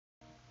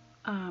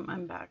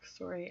I'm back.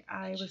 Sorry.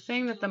 I was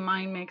saying that the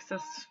mind makes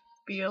us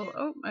feel.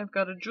 Oh, I've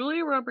got a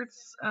Julia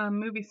Roberts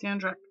movie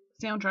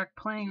soundtrack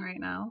playing right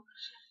now,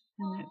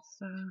 and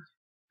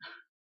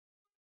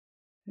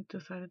it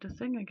decided to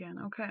sing again.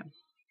 Okay.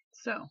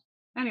 So,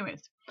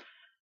 anyways,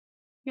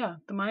 yeah,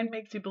 the mind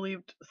makes you believe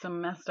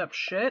some messed up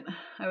shit.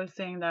 I was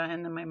saying that,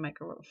 and then my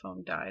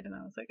microphone died, and I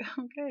was like,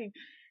 okay.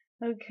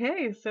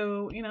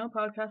 So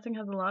podcasting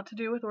has a lot to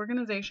do with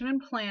organization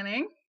and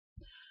planning,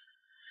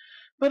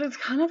 but it's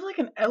kind of like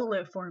an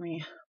outlet for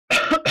me.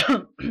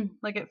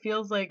 Like it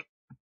feels like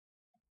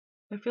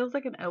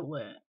an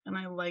outlet, and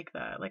I like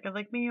that. Like, I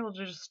like being able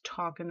to just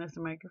talk in this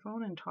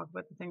microphone and talk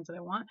about the things that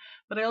I want,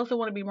 but I also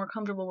want to be more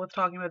comfortable with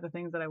talking about the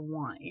things that I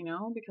want,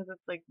 because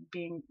it's like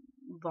being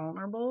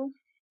vulnerable.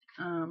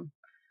 Um,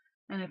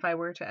 and if I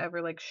were to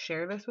ever like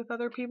share this with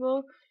other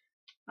people,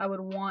 I would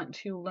want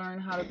to learn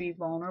how to be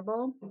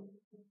vulnerable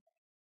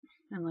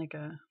in like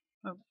a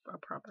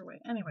proper way.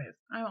 Anyways,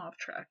 I'm off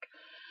track.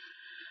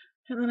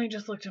 And then I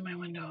just looked at my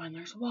window and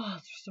there's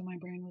walls. So my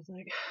brain was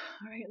like,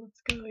 all right,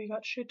 let's go. You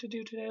got shit to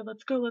do today.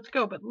 Let's go.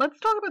 But let's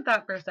talk about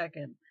that for a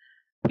second.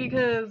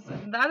 Because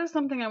that is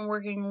something I'm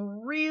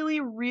working really,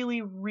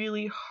 really,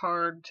 really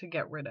hard to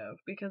get rid of.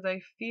 Because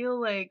I feel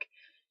like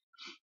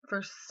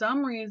for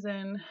some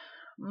reason,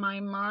 my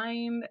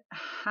mind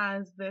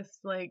has this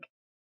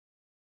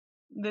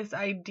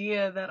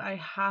idea that I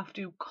have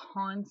to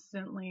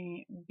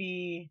constantly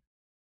be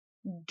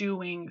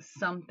doing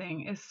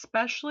something,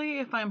 especially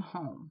if I'm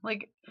home.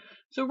 Like,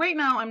 so right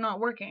now I'm not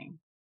working,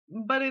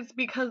 but it's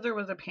because there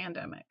was a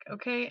pandemic,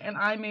 okay? And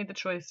I made the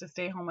choice to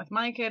stay home with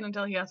my kid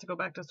until he has to go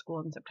back to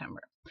school in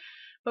September.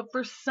 But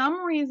for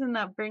some reason,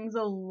 that brings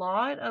a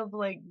lot of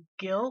like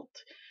guilt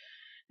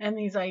and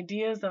these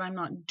ideas that I'm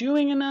not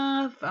doing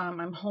enough.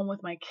 I'm home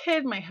with my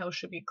kid. My house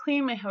should be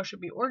clean. My house should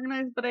be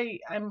organized. But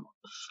I'm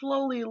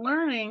slowly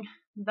learning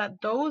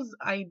that those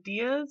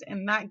ideas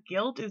and that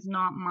guilt is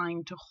not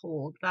mine to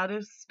hold. That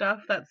is stuff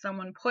that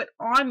someone put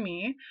on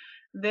me.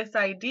 This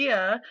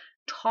idea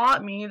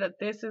taught me that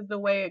this is the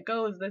way it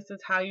goes. This is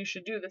how you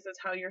should do. This is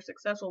how you're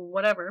successful,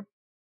 whatever.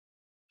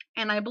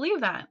 And I believe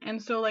that.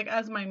 And so, like,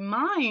 as my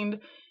mind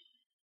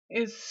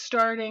is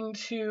starting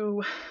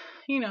to,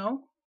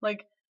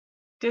 like,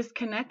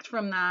 disconnect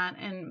from that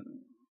and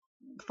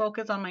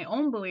focus on my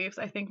own beliefs,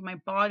 I think my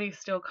body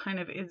still kind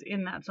of is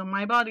in that. So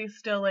my body's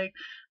still like,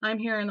 I'm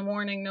here in the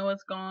morning,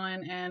 Noah's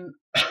gone, and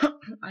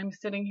I'm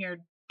sitting here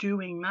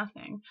doing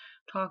nothing,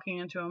 talking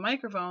into a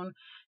microphone,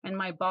 and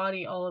my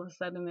body all of a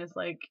sudden is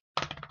like,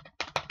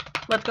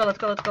 let's go. You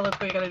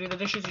gotta do the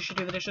dishes. You should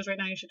do the dishes right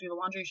now. You should do the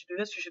laundry. You should do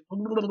this. You should,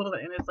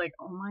 and it's like,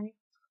 oh my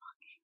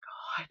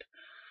God.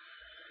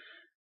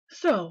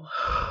 So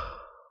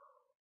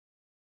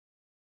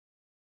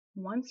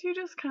once you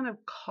just kind of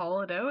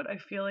call it out, I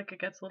feel like it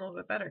gets a little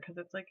bit better, because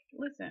it's like,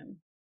 listen,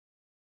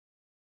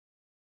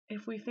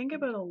 if we think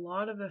about a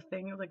lot of the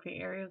things, like the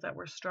areas that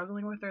we're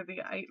struggling with, or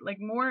like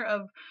more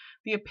of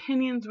the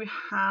opinions we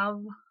have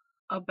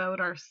about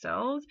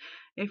ourselves,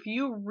 if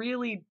you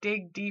really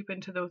dig deep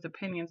into those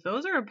opinions,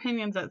 those are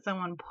opinions that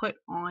someone put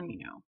on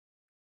you.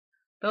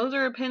 Those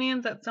are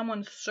opinions that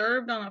someone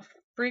served on a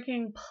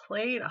freaking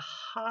plate, a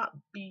hot,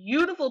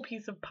 beautiful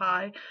piece of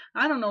pie.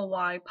 I don't know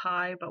why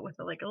pie, but with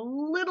like a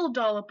little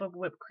dollop of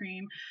whipped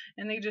cream.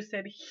 And they just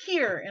said,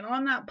 here. And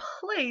on that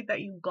plate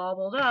that you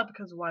gobbled up,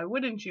 because why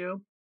wouldn't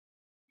you,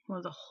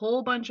 was a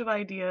whole bunch of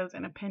ideas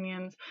and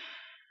opinions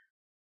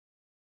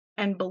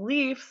and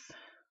beliefs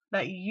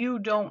that you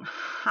don't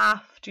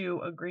have to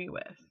agree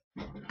with.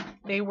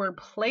 They were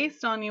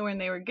placed on you and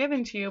they were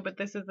given to you, but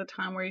this is the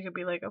time where you could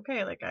be like,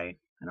 okay, like I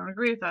don't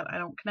agree with that. I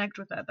don't connect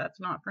with that. That's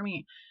not for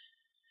me.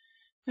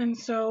 And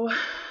so,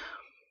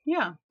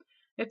 yeah,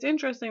 it's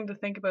interesting to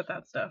think about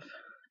that stuff.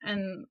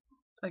 And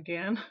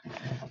again,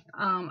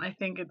 I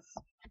think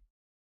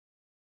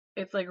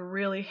it's like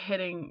really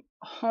hitting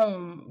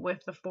home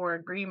with the 4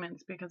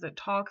 agreements, because it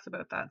talks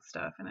about that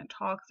stuff, and it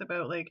talks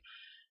about like,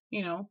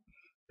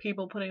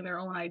 people putting their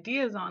own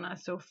ideas on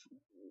us. So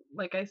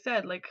like I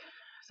said, like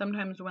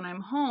sometimes when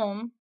I'm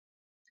home,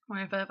 or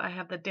if I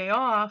have the day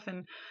off,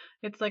 and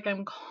it's like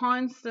I'm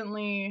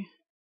constantly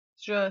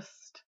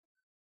just,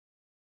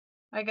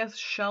 I guess,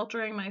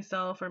 sheltering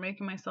myself or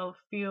making myself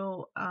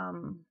feel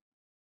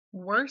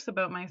worse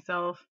about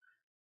myself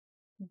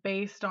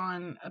based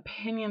on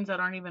opinions that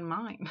aren't even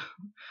mine.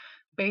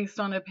 Based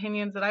on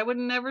opinions that I would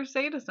never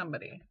say to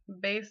somebody.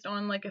 Based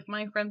on, like, if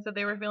my friend said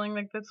they were feeling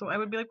like this, I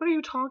would be like, what are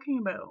you talking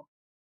about?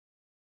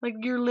 Like,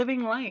 you're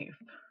living life.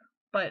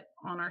 But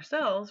on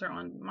ourselves, or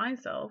on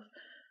myself,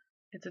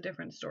 it's a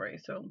different story.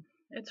 So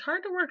it's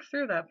hard to work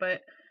through that,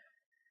 but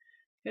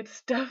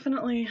it's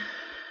definitely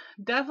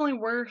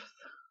worth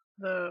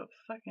the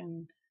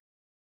fucking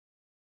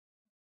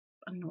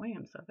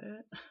annoyance of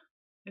it.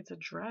 It's a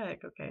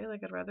drag, okay?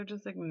 Like, I'd rather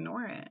just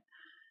ignore it.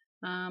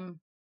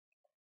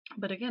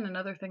 But again,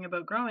 another thing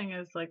about growing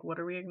is, like, what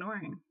are we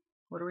ignoring?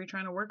 What are we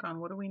trying to work on?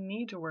 What do we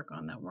need to work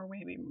on that we're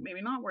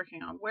maybe not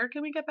working on? Where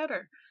can we get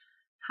better?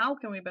 How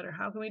can we better?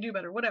 How can we do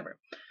better? Whatever.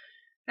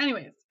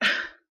 Anyways,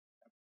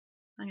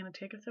 I'm going to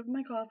take a sip of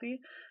my coffee.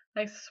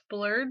 I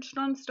splurged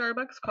on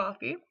Starbucks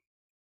coffee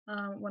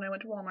when I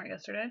went to Walmart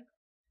yesterday.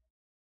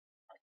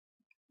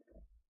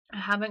 I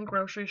haven't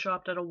grocery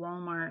shopped at a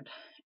Walmart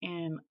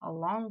in a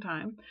long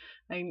time.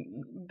 I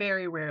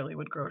very rarely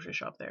would grocery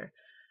shop there.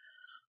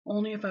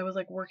 Only if I was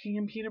like working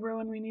in Peterborough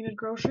and we needed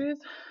groceries.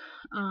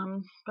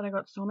 But I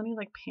got so many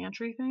like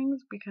pantry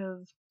things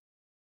because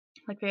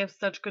like they have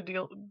such good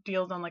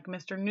deals on like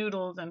Mr.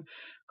 Noodles and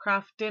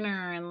Kraft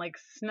Dinner and like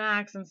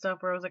snacks and stuff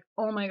where I was like,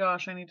 oh my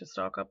gosh, I need to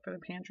stock up for the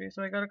pantry.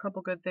 So I got a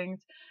couple good things.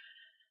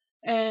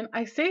 And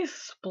I say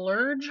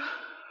splurge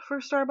for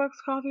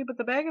Starbucks coffee, but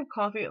the bag of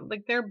coffee,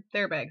 like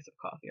their bags of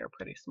coffee are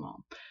pretty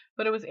small.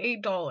 But it was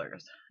 $8.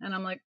 And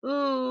I'm like,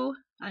 ooh,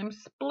 I'm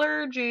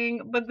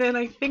splurging. But then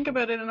I think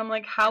about it and I'm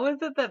like, how is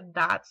it that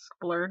that's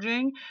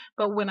splurging?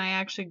 But when I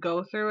actually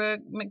go through a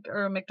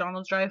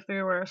McDonald's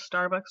drive-thru or a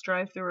Starbucks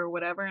drive-thru or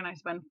whatever, and I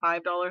spend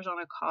 $5 on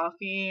a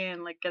coffee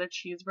and like get a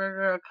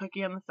cheeseburger or a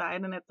cookie on the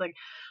side, and it's like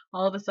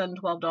all of a sudden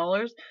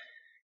 $12.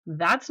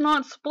 That's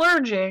not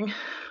splurging,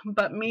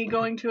 but me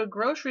going to a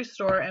grocery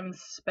store and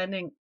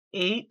spending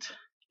 $8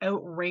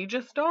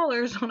 outrageous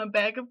dollars on a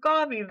bag of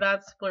coffee,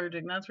 that's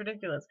splurging. That's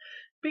ridiculous.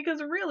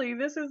 Because really,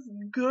 this is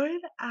good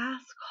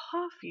ass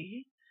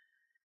coffee.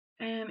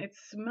 And it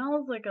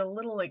smells like a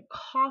little like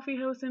coffee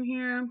house in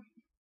here.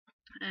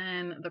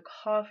 And the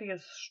coffee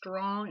is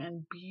strong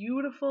and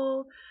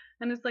beautiful.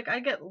 And it's like I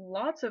get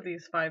lots of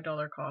these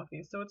 $5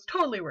 coffees, so it's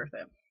totally worth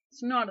it.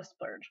 It's not a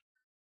splurge.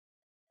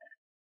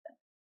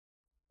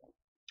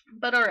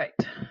 But all right,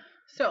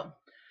 so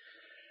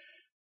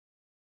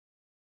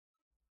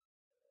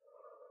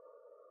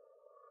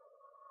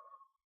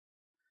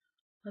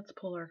let's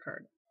pull our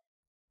card.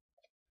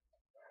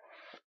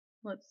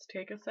 Let's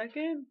take a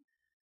second.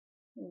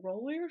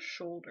 Roll your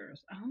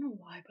shoulders. I don't know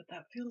why, but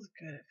that feels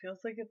good. It feels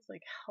like it's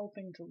like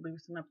helping to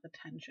loosen up the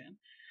tension.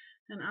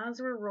 And as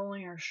we're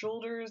rolling our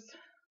shoulders,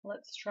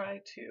 let's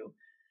try to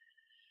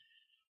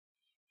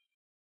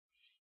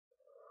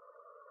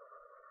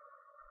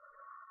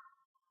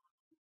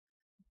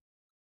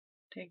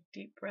take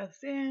deep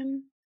breaths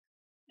in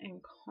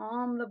and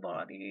calm the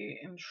body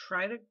and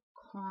try to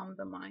calm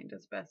the mind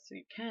as best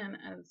you can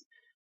as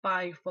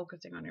by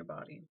focusing on your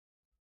body.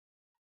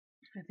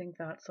 I think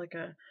that's like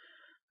a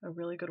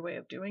really good way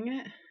of doing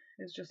it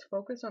is just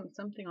focus on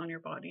something on your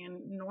body, and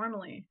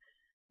normally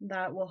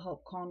that will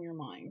help calm your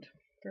mind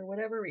for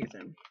whatever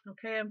reason.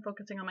 Okay, I'm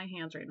focusing on my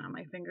hands right now.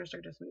 My fingers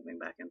are just moving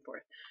back and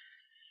forth.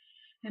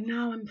 And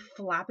now I'm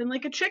flapping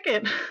like a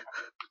chicken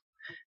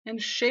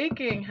and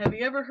shaking. Have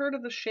you ever heard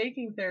of the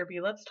shaking therapy?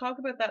 Let's talk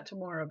about that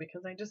tomorrow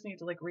because I just need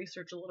to like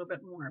research a little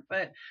bit more.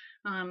 But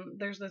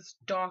there's this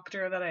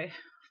doctor that I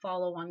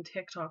follow on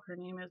TikTok. Her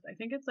name is, I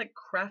think it's like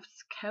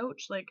Kreft's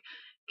Couch, like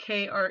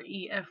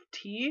Kreft.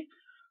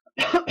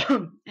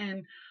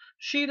 And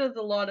she does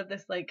a lot of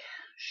this like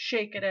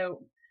shake it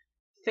out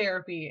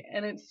therapy,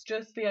 and it's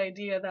just the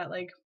idea that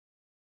like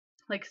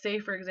say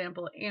for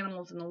example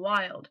animals in the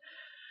wild,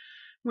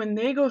 when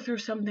they go through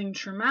something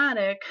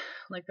traumatic,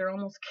 like they're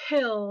almost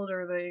killed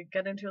or they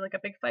get into like a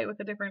big fight with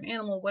a different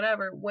animal,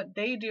 whatever, what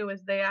they do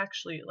is they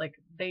actually like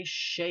they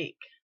shake,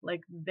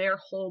 like their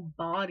whole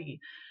body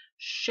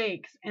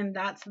shakes, and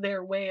that's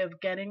their way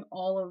of getting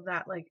all of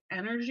that like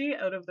energy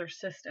out of their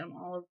system,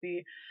 all of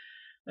the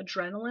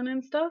adrenaline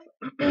and stuff.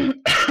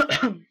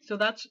 So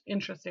that's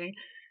interesting.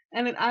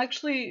 And it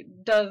actually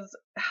does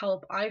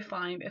help, I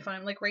find, if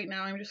I'm like right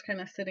now, I'm just kind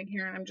of sitting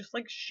here and I'm just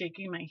like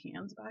shaking my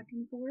hands back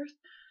and forth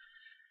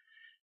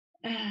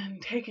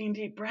and taking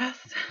deep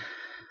breaths.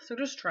 So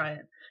just try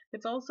it.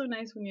 It's also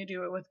nice when you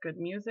do it with good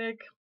music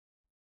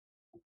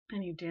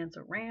and you dance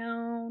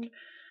around,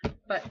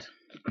 but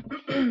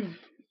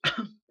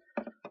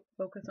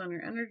focus on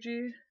your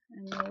energy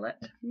and let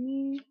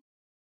me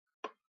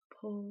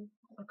pull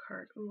a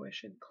card. Ooh, I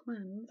should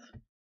cleanse.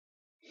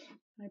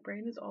 My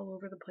brain is all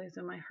over the place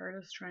and my heart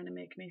is trying to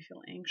make me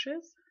feel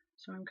anxious.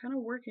 So I'm kind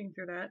of working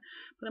through that,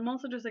 but I'm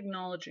also just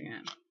acknowledging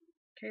it.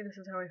 Okay, this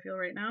is how I feel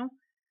right now.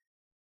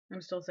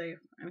 I'm still safe.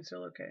 I'm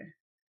still okay.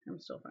 I'm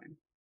still fine.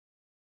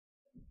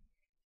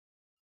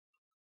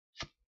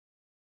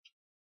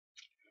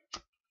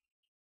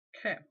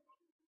 Okay.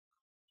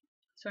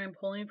 So I'm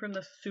pulling from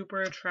the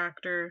Super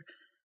Attractor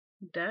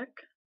deck.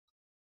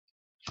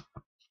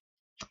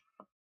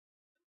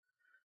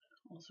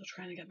 Also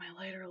trying to get my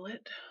lighter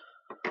lit.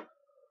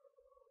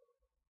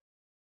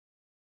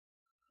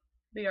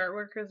 The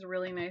artwork is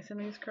really nice in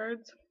these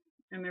cards,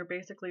 and they're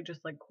basically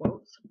just like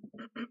quotes.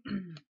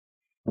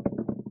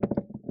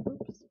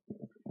 Oops.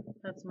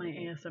 That's my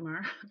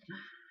ASMR.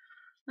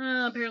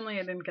 Apparently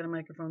I didn't get a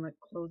microphone that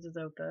closes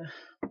out the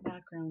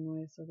background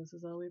noise, so this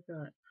is all we've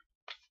got.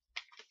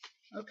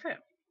 Okay.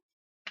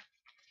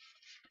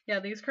 Yeah,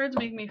 these cards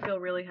make me feel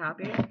really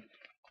happy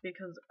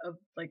because of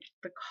like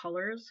the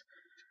colors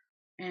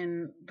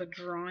and the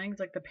drawings,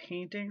 like the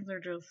paintings are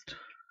just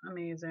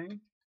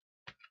amazing.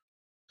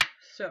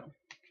 So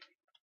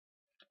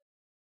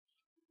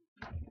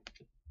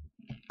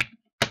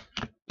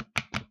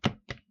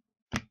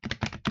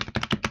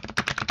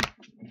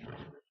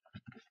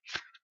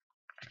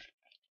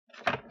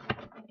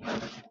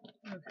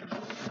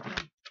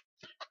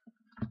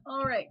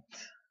All right,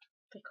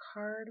 the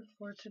card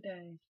for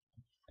today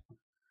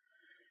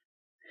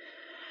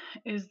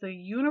is the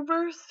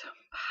universe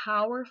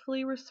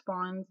powerfully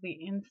responds the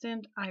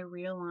instant I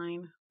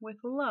realign with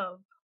love.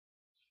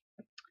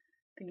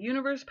 The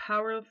universe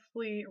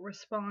powerfully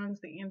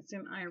responds the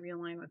instant I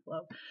realign with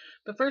love.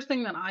 The first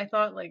thing that I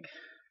thought, like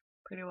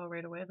pretty well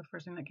right away, the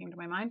first thing that came to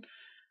my mind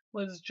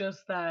was just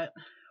that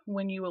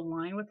when you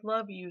align with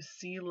love, you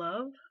see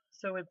love.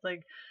 So it's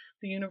like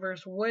the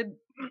universe would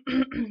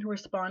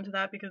respond to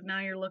that because now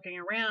you're looking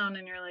around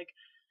and you're like,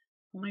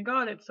 oh my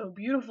God, it's so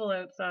beautiful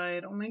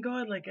outside. Oh my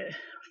God, like it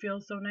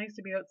feels so nice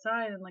to be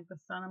outside and like the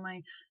sun on my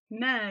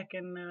neck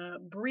and the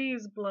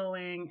breeze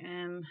blowing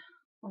and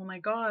oh my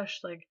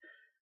gosh, like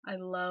I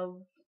love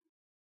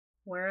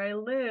where I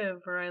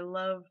live, or I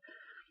love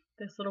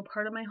this little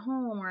part of my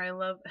home, or I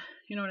love,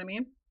 you know what I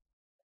mean?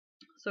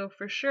 So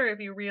for sure, if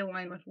you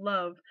realign with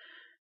love,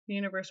 the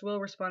universe will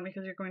respond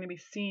because you're going to be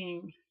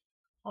seeing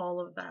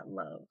all of that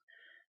love.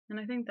 And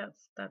I think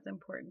that's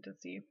important to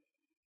see.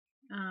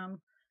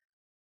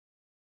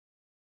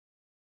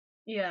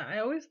 Yeah, I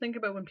always think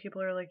about when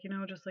people are like,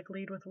 just like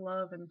lead with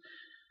love, and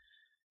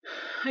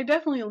I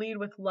definitely lead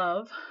with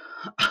love,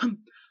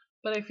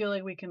 but I feel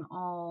like we can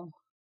all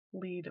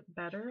lead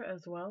better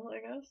as well,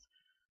 I guess.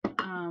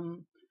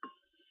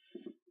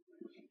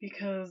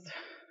 Because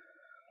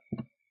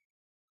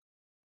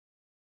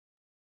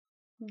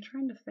I'm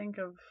trying to think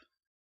of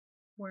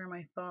where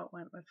my thought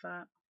went with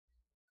that.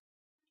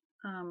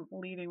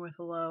 Leading with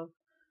love.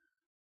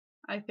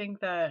 I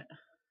think that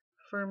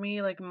for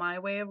me, like my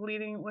way of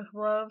leading with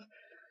love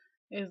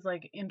is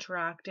like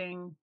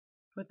interacting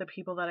with the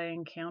people that I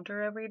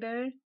encounter every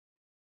day.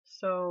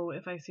 So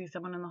if I see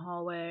someone in the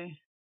hallway,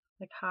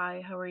 like,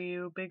 hi, how are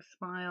you? Big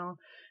smile.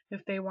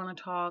 If they want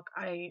to talk,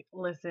 I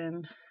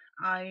listen.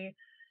 I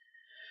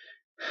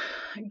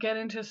get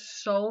into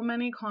so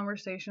many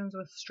conversations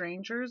with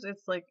strangers.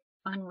 It's like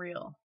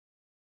unreal.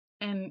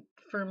 And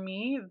for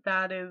me,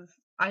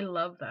 I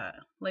love that.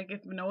 Like if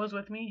Noah's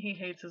with me, he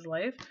hates his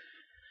life.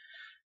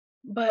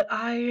 But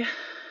I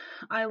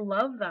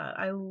love that.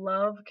 I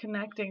love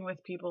connecting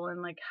with people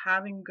and like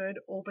having good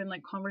open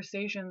like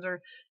conversations, or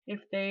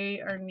if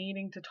they are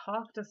needing to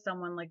talk to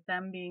someone, like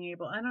them being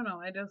able, I don't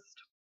know,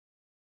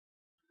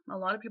 a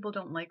lot of people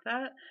don't like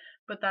that,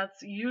 but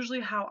that's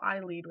usually how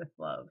I lead with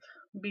love.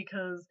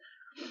 Because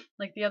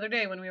like the other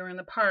day when we were in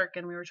the park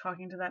and we were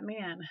talking to that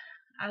man,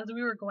 as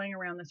we were going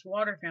around this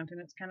water fountain,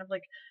 it's kind of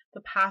like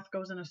the path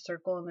goes in a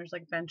circle and there's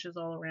like benches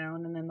all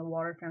around, and then the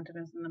water fountain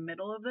is in the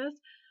middle of this.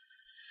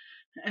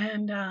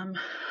 And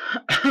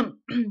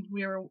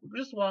we were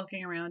just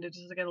walking around it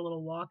just to get a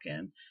little walk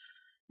in.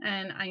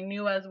 And I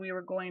knew as we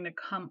were going to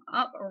come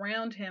up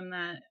around him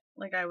that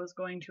like I was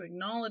going to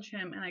acknowledge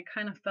him, and I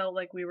kind of felt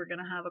like we were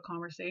going to have a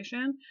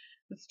conversation.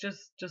 It's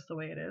just the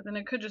way it is. And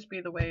it could just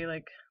be the way,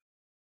 like,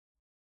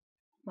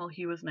 well,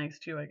 he was nice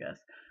too, I guess.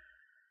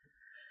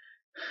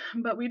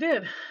 But we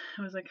did.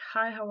 I was like,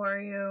 hi, how are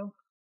you?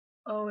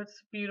 Oh,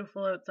 it's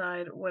beautiful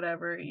outside,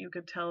 whatever. You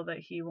could tell that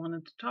he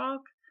wanted to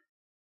talk,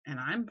 and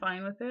I'm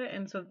fine with it.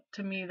 And so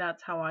to me,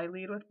 that's how I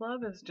lead with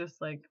love, is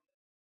just like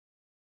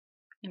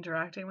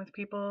interacting with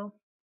people,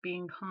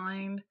 being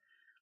kind,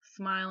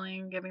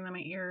 smiling, giving them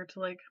an ear to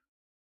like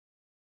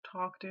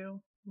talk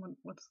to.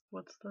 What's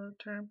the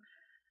term?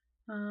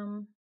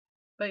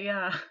 But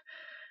yeah,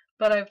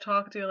 but I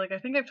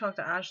think I've talked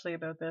to Ashley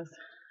about this.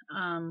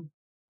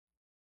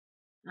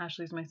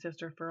 Ashley's my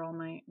sister for all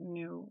my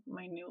new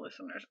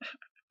listeners.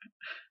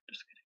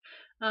 Just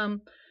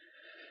kidding.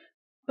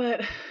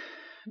 But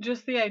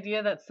just the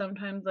idea that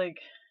sometimes like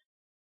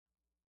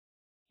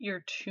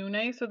you're too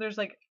nice. So there's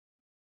like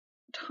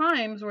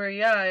times where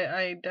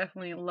I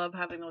definitely love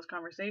having those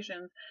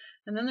conversations,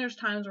 and then there's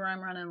times where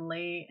I'm running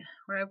late,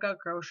 where I've got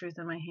groceries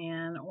in my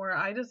hand, or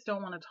I just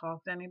don't want to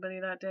talk to anybody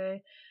that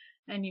day,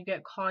 and you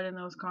get caught in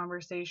those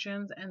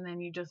conversations, and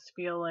then you just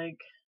feel like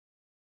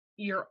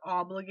you're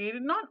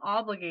obligated, not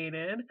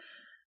obligated,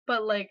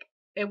 but like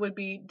it would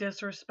be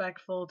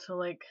disrespectful to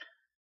like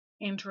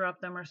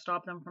interrupt them or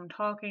stop them from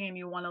talking, and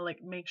you want to like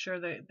make sure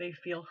that they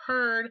feel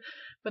heard,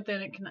 but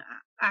then it can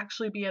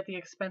actually be at the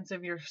expense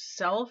of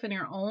yourself and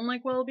your own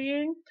like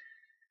well-being.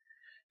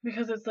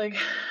 Because it's like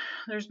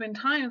there's been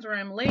times where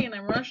I'm late and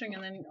I'm rushing,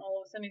 and then all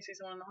of a sudden you see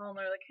someone in the hall and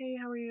they're like, hey,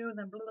 how are you? And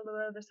then blah blah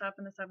blah, this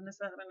happened, and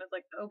it's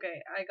like,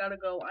 okay, I gotta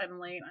go, I'm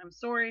late, I'm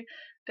sorry,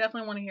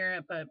 definitely want to hear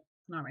it, but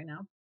not right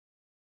now.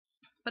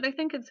 But I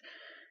think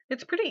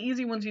it's pretty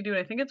easy once you do it.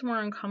 I think it's more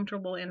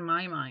uncomfortable in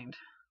my mind,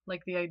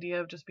 like the idea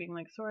of just being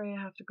like, sorry,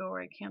 I have to go,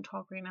 or I can't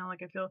talk right now.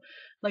 Like I feel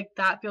like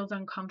that feels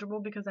uncomfortable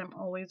because I'm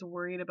always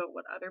worried about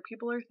what other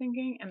people are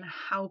thinking and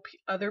how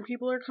other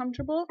people are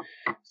comfortable.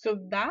 So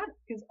that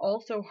is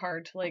also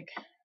hard to like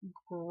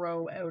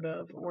grow out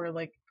of or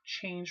like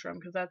change from,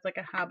 because that's like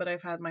a habit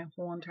I've had my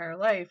whole entire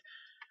life,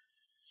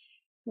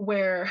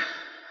 where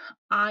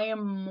I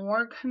am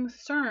more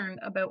concerned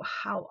about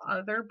how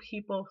other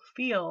people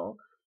feel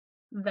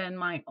than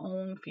my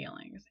own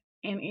feelings.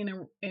 And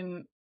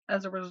in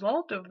as a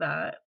result of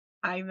that,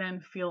 I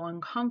then feel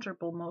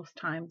uncomfortable most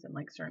times in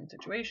like certain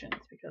situations,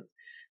 because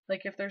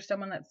like if there's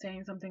someone that's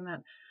saying something that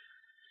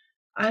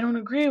I don't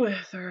agree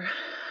with or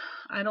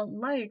I don't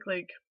like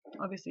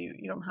obviously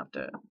you don't have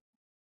to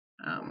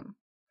um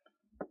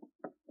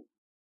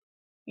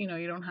you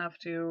don't have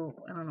to,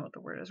 I don't know what the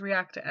word is,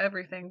 react to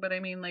everything, but I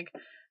mean like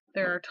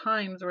there are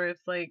times where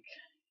it's like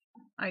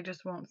I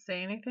just won't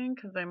say anything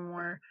because I'm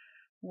more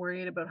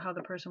worried about how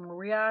the person will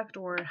react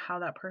or how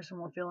that person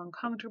will feel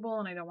uncomfortable,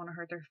 and I don't want to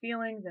hurt their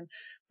feelings. And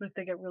what if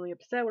they get really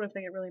upset? What if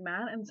they get really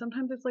mad? And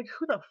sometimes it's like,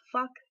 who the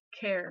fuck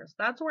cares?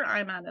 That's where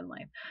I'm at in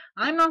life.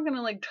 I'm not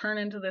gonna like turn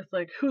into this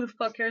like, who the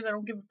fuck cares? I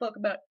don't give a fuck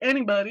about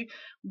anybody.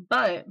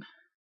 But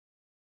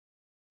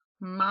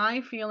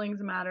my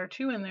feelings matter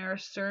too, and there are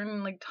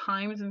certain like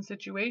times and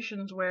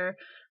situations where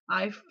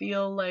I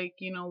feel like,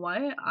 you know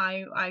what,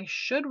 I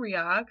should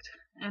react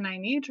and I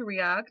need to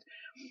react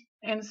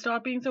and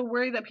stop being so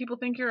worried that people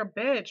think you're a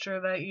bitch or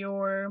that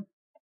you're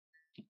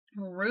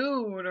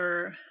rude,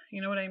 or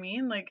you know what I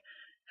mean? Like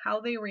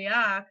how they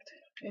react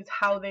is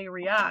how they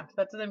react.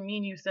 That doesn't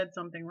mean you said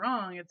something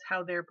wrong. It's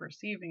how they're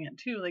perceiving it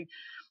too. Like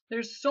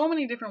there's so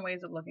many different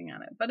ways of looking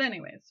at it. But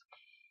anyways,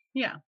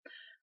 yeah.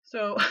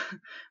 So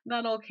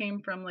that all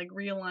came from like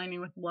realigning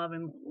with love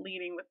and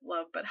leading with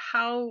love. But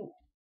how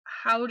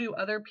do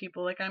other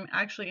people, like I'm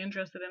actually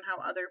interested in how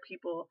other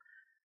people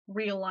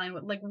realign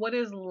with, like, what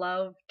is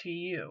love to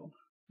you?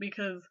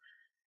 Because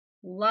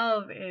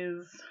love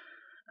is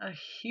a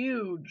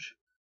huge,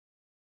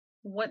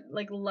 what,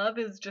 like love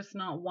is just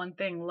not one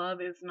thing. Love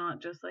is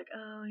not just like,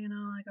 oh,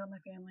 I got my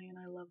family and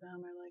I love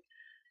them, or like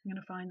I'm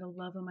gonna find the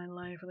love of my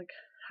life, or like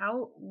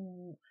how,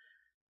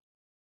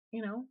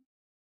 you know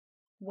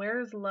where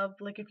is love?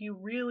 Like if you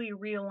really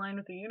realign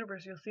with the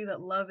universe, you'll see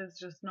that love is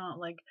just not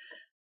like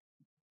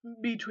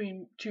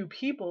between two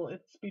people,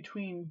 it's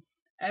between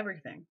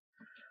everything.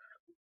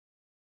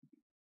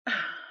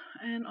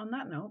 And on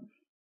that note,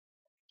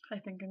 I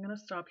think I'm going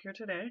to stop here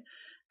today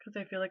because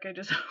I feel like I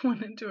just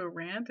went into a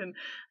rant, and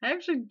I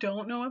actually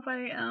don't know if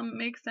I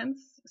make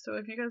sense. So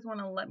if you guys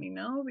want to let me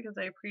know, because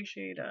I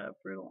appreciate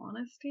brutal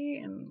honesty,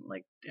 and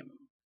like,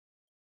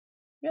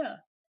 yeah.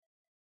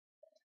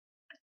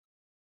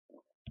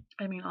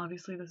 I mean,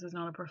 obviously this is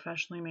not a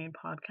professionally made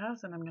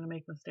podcast, and I'm going to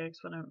make mistakes,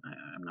 but I'm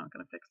not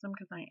going to fix them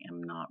because I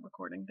am not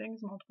recording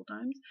things multiple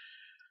times.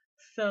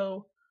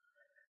 So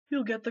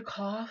you'll get the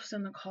coughs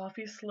and the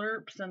coffee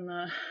slurps and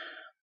the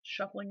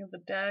shuffling of the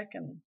deck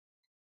and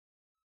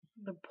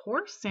the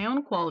poor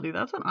sound quality.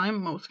 That's what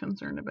I'm most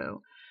concerned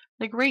about.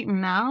 Like right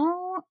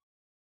now,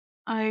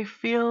 I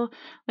feel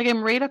like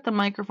I'm right at the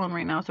microphone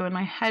right now. So in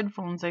my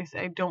headphones, I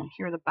don't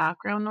hear the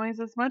background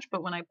noise as much,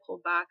 but when I pull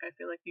back, I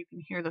feel like you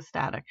can hear the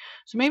static.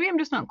 So maybe I'm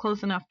just not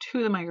close enough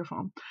to the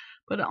microphone.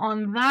 But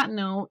on that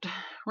note,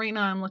 right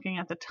now I'm looking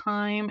at the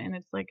time and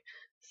it's like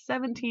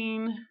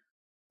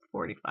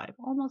 17:45,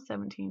 almost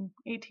 18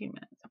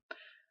 minutes.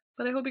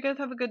 But I hope you guys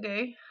have a good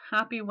day.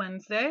 Happy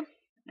Wednesday.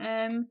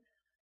 And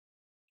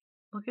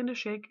look into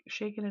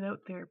shaking it out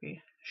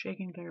therapy.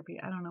 Shaking therapy.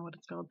 I don't know what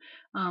it's called.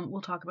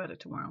 We'll talk about it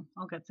tomorrow.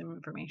 I'll get some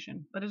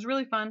information. But it's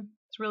really fun.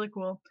 It's really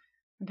cool.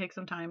 And take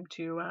some time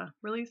to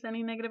release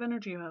any negative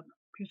energy you have.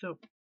 Peace out.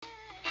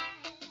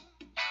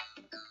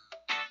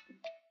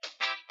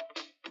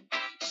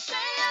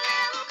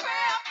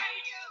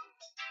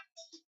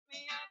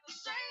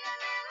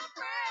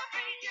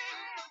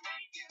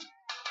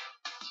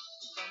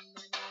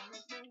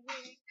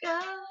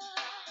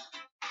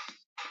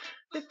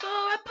 Before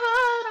I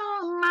put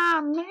on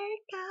my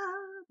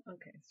makeup.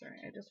 Okay, sorry.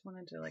 I just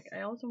wanted to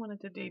I also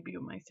wanted to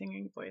debut my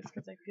singing voice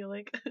because I feel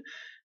like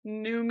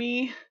new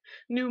me,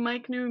 new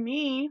mic, new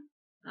me.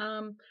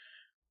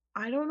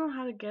 I don't know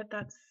how to get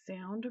that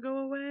sound to go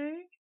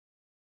away.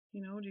 Do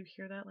you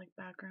hear that like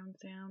background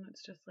sound?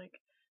 It's just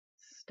like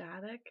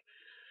static.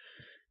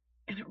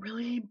 And it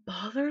really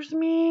bothers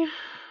me,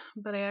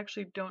 but I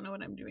actually don't know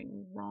what I'm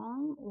doing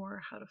wrong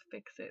or how to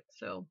fix it.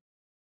 So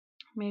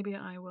maybe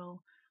I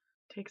will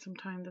take some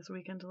time this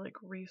weekend to like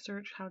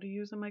research how to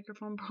use a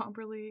microphone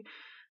properly.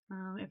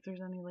 If there's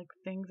any like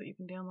things that you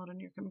can download on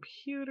your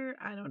computer,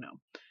 I don't know.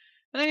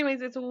 But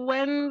anyways, it's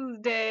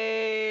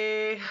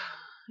Wednesday.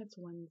 It's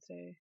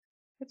Wednesday.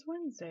 It's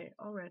Wednesday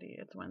already.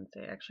 It's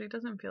Wednesday. Actually, it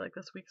doesn't feel like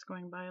this week's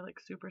going by like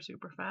super,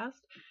 super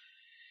fast.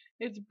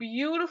 It's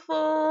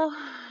beautiful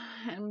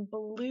and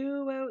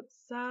blue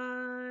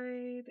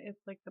outside.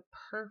 It's like the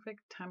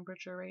perfect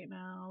temperature right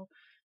now.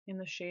 In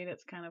the shade,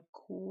 it's kind of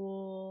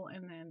cool,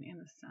 and then in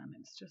the sun,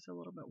 it's just a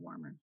little bit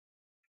warmer.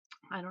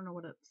 I don't know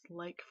what it's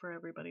like for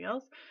everybody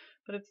else,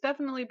 but it's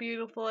definitely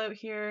beautiful out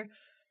here.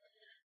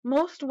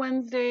 Most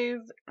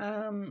Wednesdays,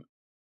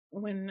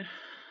 when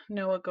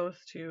Noah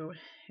goes to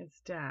his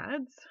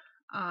dad's,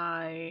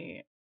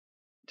 I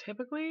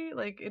typically,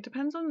 like, it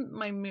depends on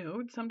my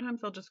mood.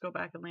 Sometimes I'll just go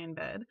back and lay in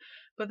bed,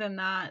 but then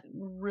that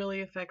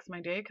really affects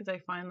my day because I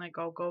find like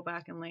I'll go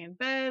back and lay in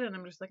bed and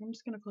I'm just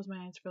gonna close my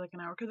eyes for like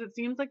an hour, because it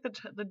seems like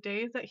the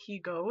days that he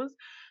goes,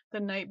 the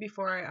night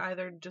before, I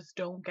either just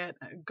don't get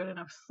good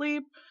enough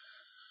sleep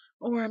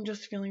or I'm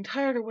just feeling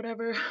tired or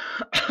whatever.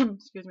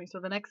 Excuse me. So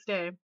the next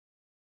day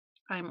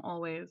I'm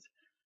always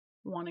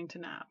wanting to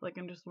nap. Like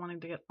I'm just wanting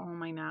to get all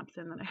my naps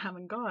in that I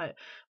haven't got.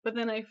 But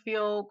then I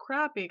feel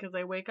crappy because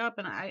I wake up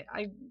and I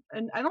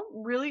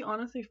don't really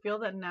honestly feel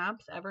that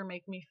naps ever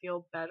make me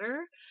feel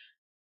better.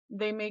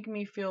 They make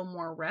me feel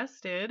more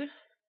rested.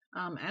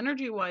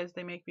 Energy wise,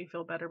 they make me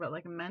feel better, but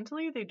like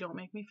mentally, they don't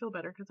make me feel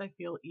better because I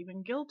feel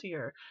even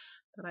guiltier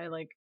that I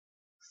like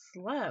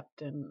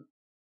slept and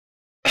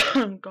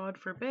God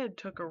forbid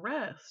took a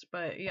rest.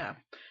 But yeah,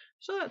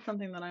 so that's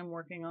something that I'm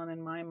working on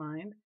in my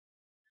mind.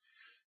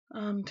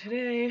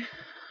 Today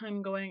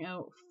I'm going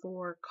out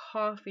for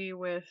coffee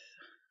with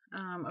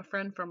a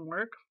friend from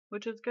work,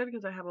 which is good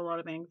because I have a lot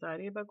of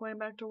anxiety about going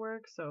back to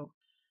work. So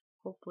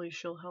hopefully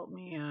she'll help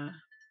me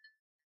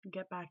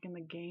get back in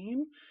the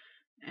game.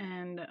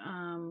 And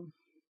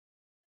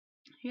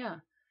yeah,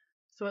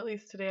 so at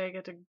least today I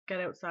get to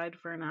get outside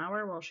for an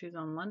hour while she's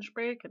on lunch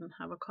break and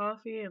have a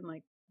coffee and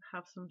like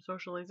have some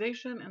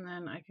socialization, and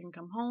then I can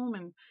come home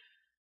and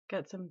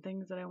get some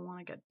things that I want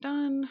to get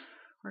done.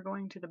 We're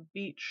going to the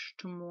beach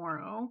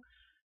tomorrow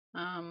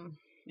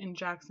in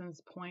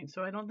Jackson's Point.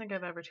 So I don't think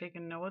I've ever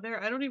taken Noah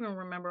there. I don't even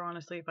remember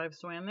honestly if I've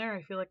swam there.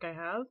 I feel like I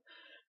have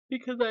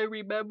because I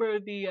remember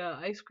the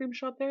ice cream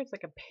shop there. It's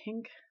like a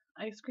pink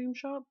ice cream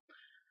shop.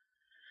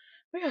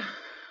 But yeah,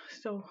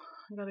 so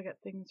I gotta get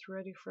things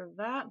ready for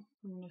that.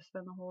 I'm gonna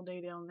spend the whole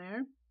day down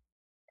there.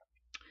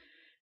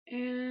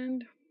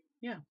 And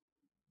yeah,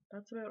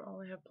 that's about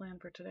all I have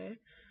planned for today.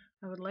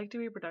 I would like to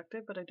be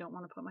productive, but I don't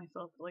want to put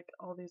myself like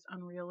all these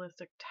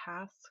unrealistic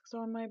tasks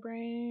on my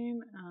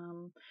brain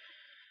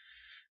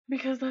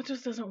because that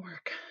just doesn't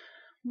work.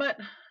 But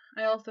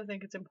I also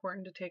think it's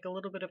important to take a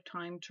little bit of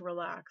time to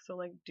relax. So,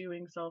 like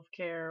doing self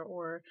care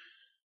or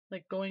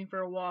like going for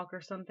a walk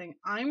or something.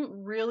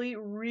 I'm really,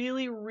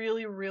 really,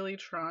 really, really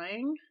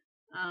trying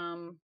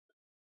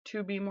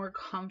to be more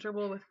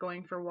comfortable with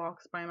going for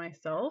walks by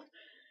myself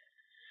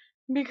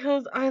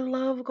because I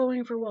love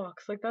going for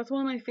walks. Like, that's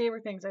one of my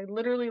favorite things. I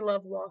literally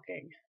love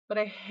walking, but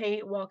I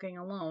hate walking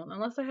alone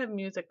unless I have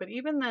music. But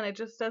even then, it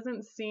just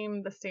doesn't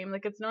seem the same.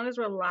 Like, it's not as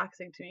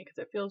relaxing to me because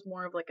it feels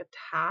more of like a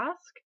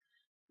task.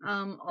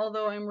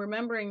 Although I'm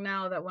remembering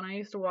now that when I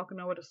used to walk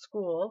Noah to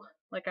school,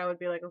 like I would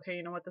be like, okay,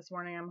 you know what, this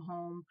morning I'm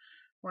home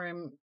or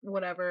I'm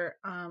whatever,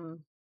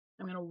 I'm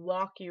gonna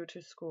walk you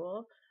to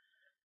school.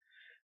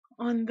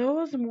 On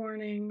those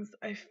mornings,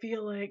 I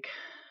feel like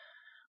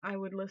I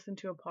would listen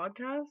to a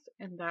podcast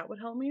and that would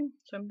help me.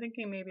 So I'm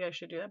thinking maybe I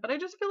should do that. But I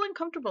just feel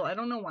uncomfortable. I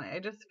don't know why. I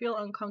just feel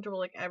uncomfortable.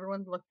 Like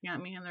everyone's looking at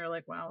me and they're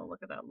like, wow,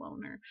 look at that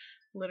loner.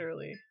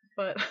 Literally.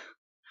 But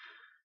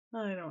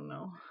I don't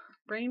know.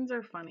 Brains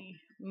are funny.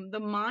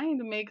 The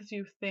mind makes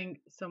you think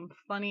some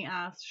funny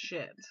ass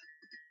shit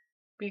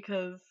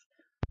because